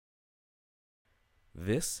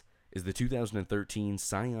This is the 2013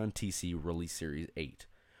 Scion TC Release Series 8.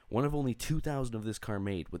 One of only 2,000 of this car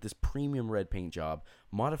made with this premium red paint job,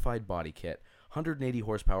 modified body kit, 180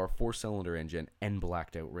 horsepower 4-cylinder engine, and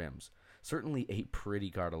blacked out rims. Certainly a pretty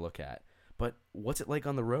car to look at. But what's it like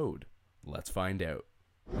on the road? Let's find out.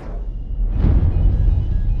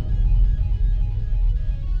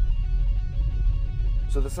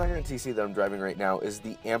 So the Scion TC that I'm driving right now is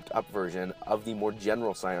the amped up version of the more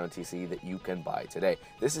general Scion TC that you can buy today.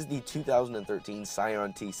 This is the 2013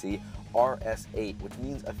 Scion TC RS8, which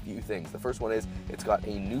means a few things. The first one is it's got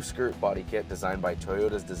a new skirt body kit designed by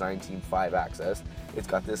Toyota's design team 5-Axis. It's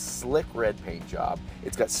got this slick red paint job.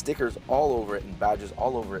 It's got stickers all over it and badges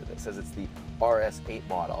all over it that says it's the RS8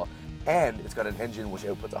 model. And it's got an engine which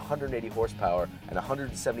outputs 180 horsepower and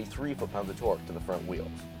 173 foot-pounds of torque to the front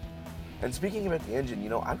wheels. And speaking about the engine, you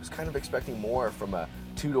know, I was kind of expecting more from a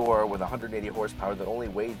two-door with 180 horsepower that only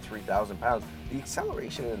weighed 3,000 pounds. The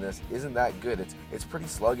acceleration in this isn't that good. It's pretty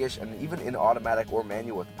sluggish, and even in automatic or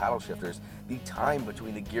manual with paddle shifters, the time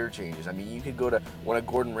between the gear changes. I mean, you could go to one of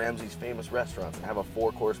Gordon Ramsay's famous restaurants and have a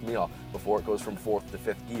 4-course meal before it goes from 4th to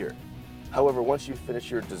 5th gear. However, once you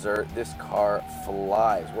finish your dessert, this car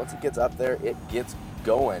flies. Once it gets up there, it gets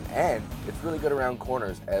going, and it's really good around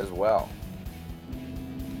corners as well.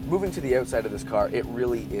 Moving to the outside of this car, it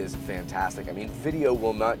really is fantastic. I mean, video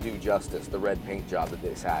will not do justice the red paint job that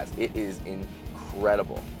this has. It is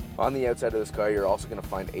incredible. On the outside of this car, you're also going to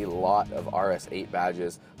find a lot of RS8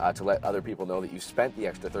 badges to let other people know that you spent the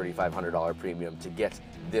extra $3,500 premium to get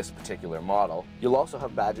this particular model. You'll also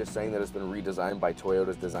have badges saying that it's been redesigned by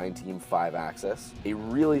Toyota's design team 5-Axis, a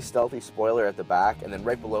really stealthy spoiler at the back, and then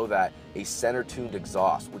right below that, a center-tuned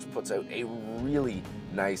exhaust, which puts out a really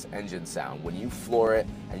nice engine sound. When you floor it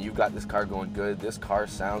and you've got this car going good, this car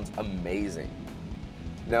sounds amazing.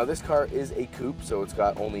 Now this car is a coupe, so it's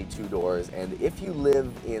got only 2 doors, and if you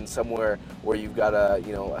live in somewhere where you've got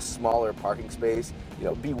a smaller parking space,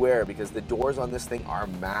 beware, because the doors on this thing are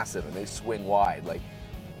massive and they swing wide. Like,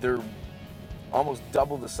 they're almost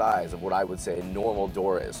double the size of what I would say a normal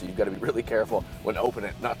door is, so you've got to be really careful when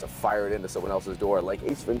opening it not to fire it into someone else's door like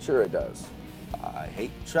Ace Ventura does. I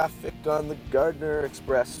hate traffic on the Gardner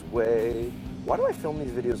Expressway. Why do I film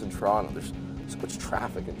these videos in Toronto? There's so much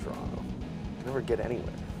traffic in Toronto. I never get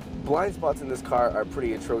anywhere. Blind spots in this car are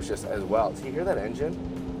pretty atrocious as well. So you hear that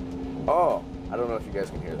engine? Oh, I don't know if you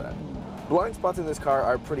guys can hear that. Blind spots in this car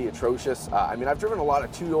are pretty atrocious. I mean, I've driven a lot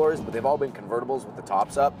of 2-doors, but they've all been convertibles with the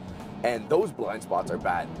tops up, and those blind spots are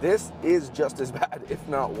bad. This is just as bad, if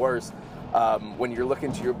not worse. When you're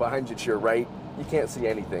looking behind you to your right, you can't see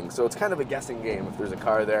anything. So it's kind of a guessing game if there's a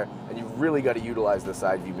car there, and you've really got to utilize the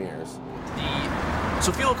side view mirrors.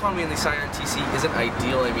 So fuel economy in the Scion TC isn't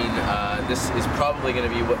ideal. I mean, this is probably going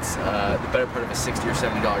to be what's the better part of a $60 or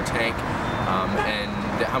 $70 tank. And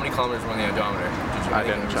how many kilometers were on the odometer? I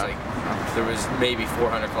didn't check. There was maybe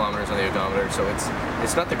 400 kilometers on the odometer, so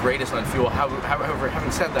it's not the greatest on fuel. However, having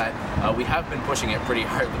said that, we have been pushing it pretty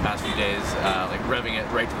hard the past few days, like revving it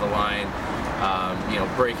right to the line,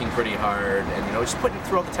 braking pretty hard, and just putting it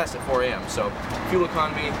throughout the test at 4 a.m. So fuel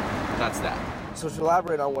economy, that's that. So to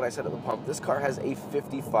elaborate on what I said at the pump, this car has a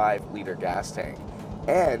 55-liter gas tank.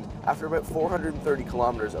 And after about 430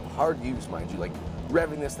 kilometers of hard use, mind you, like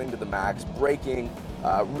revving this thing to the max, braking,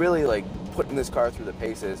 really like putting this car through the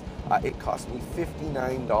paces, it cost me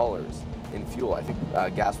 $59 in fuel. I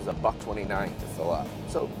think gas was $1.29 to fill up.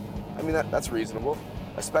 So, I mean, that's reasonable,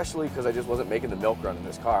 especially because I just wasn't making the milk run in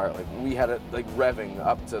this car. Like, we had it like revving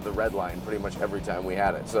up to the red line pretty much every time we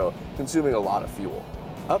had it, so consuming a lot of fuel.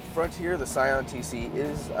 Up front here, the Scion TC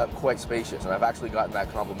is quite spacious, and I've actually gotten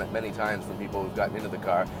that compliment many times from people who've gotten into the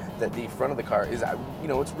car, that the front of the car is,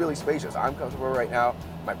 it's really spacious. I'm comfortable right now.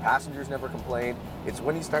 My passengers never complain. It's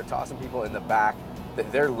when you start tossing people in the back that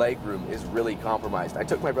their leg room is really compromised. I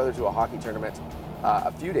took my brother to a hockey tournament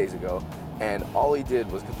a few days ago, and all he did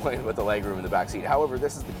was complain about the leg room in the back seat. However,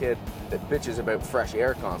 this is the kid that bitches about fresh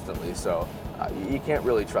air constantly, so you can't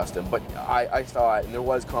really trust him. But I saw it, and there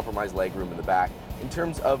was compromised leg room in the back. In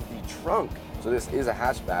terms of the trunk, so this is a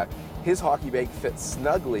hatchback, his hockey bag fits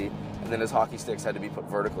snugly, and then his hockey sticks had to be put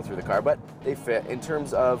vertical through the car, but they fit. In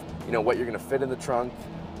terms of what you're going to fit in the trunk,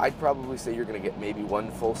 I'd probably say you're going to get maybe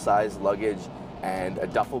one full-size luggage and a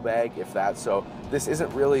duffel bag, if that. So this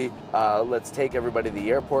isn't really let's take everybody to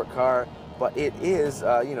the airport car, but it is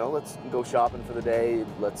let's go shopping for the day,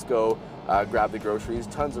 let's go grab the groceries.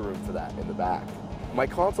 Tons of room for that in the back. My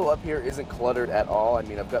console up here isn't cluttered at all. I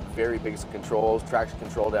mean, I've got very basic controls, traction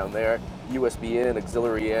control down there, USB in,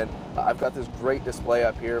 auxiliary in. I've got this great display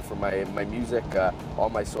up here for my music, all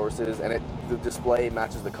my sources, and The display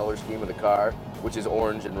matches the color scheme of the car, which is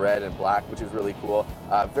orange and red and black, which is really cool.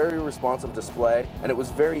 Very responsive display, and it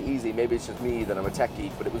was very easy. Maybe it's just me that I'm a tech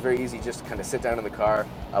geek, but it was very easy just to kind of sit down in the car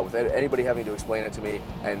without anybody having to explain it to me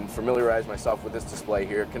and familiarize myself with this display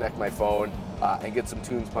here, connect my phone, and get some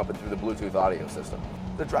tunes pumping through the Bluetooth audio system.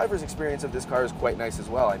 The driver's experience of this car is quite nice as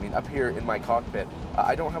well. I mean, up here in my cockpit,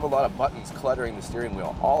 I don't have a lot of buttons cluttering the steering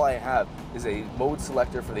wheel. All I have is a mode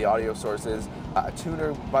selector for the audio sources, a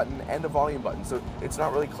tuner button, and a volume button, so it's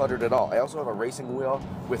not really cluttered at all. I also have a racing wheel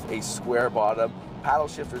with a square bottom. Paddle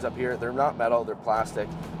shifters up here, they're not metal, they're plastic,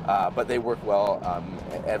 but they work well,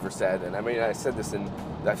 ever said. And I mean, I've said this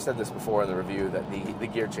before in the review, that the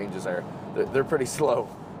gear changes they're pretty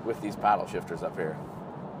slow with these paddle shifters up here.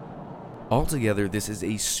 Altogether, this is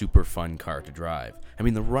a super fun car to drive. I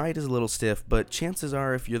mean, the ride is a little stiff, but chances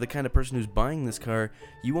are if you're the kind of person who's buying this car,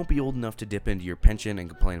 you won't be old enough to dip into your pension and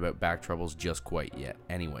complain about back troubles just quite yet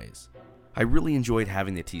anyways. I really enjoyed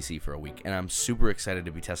having the TC for a week, and I'm super excited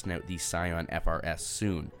to be testing out the Scion FRS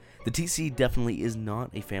soon. The TC definitely is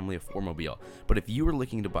not a family of four-mobile, but if you are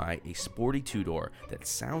looking to buy a sporty two-door that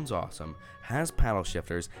sounds awesome, has paddle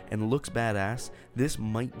shifters, and looks badass, this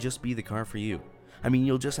might just be the car for you. I mean,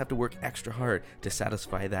 you'll just have to work extra hard to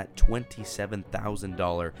satisfy that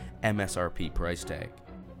 $27,000 MSRP price tag.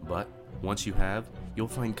 But once you have, you'll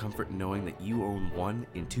find comfort in knowing that you own one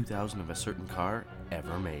in 2,000 of a certain car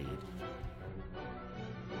ever made.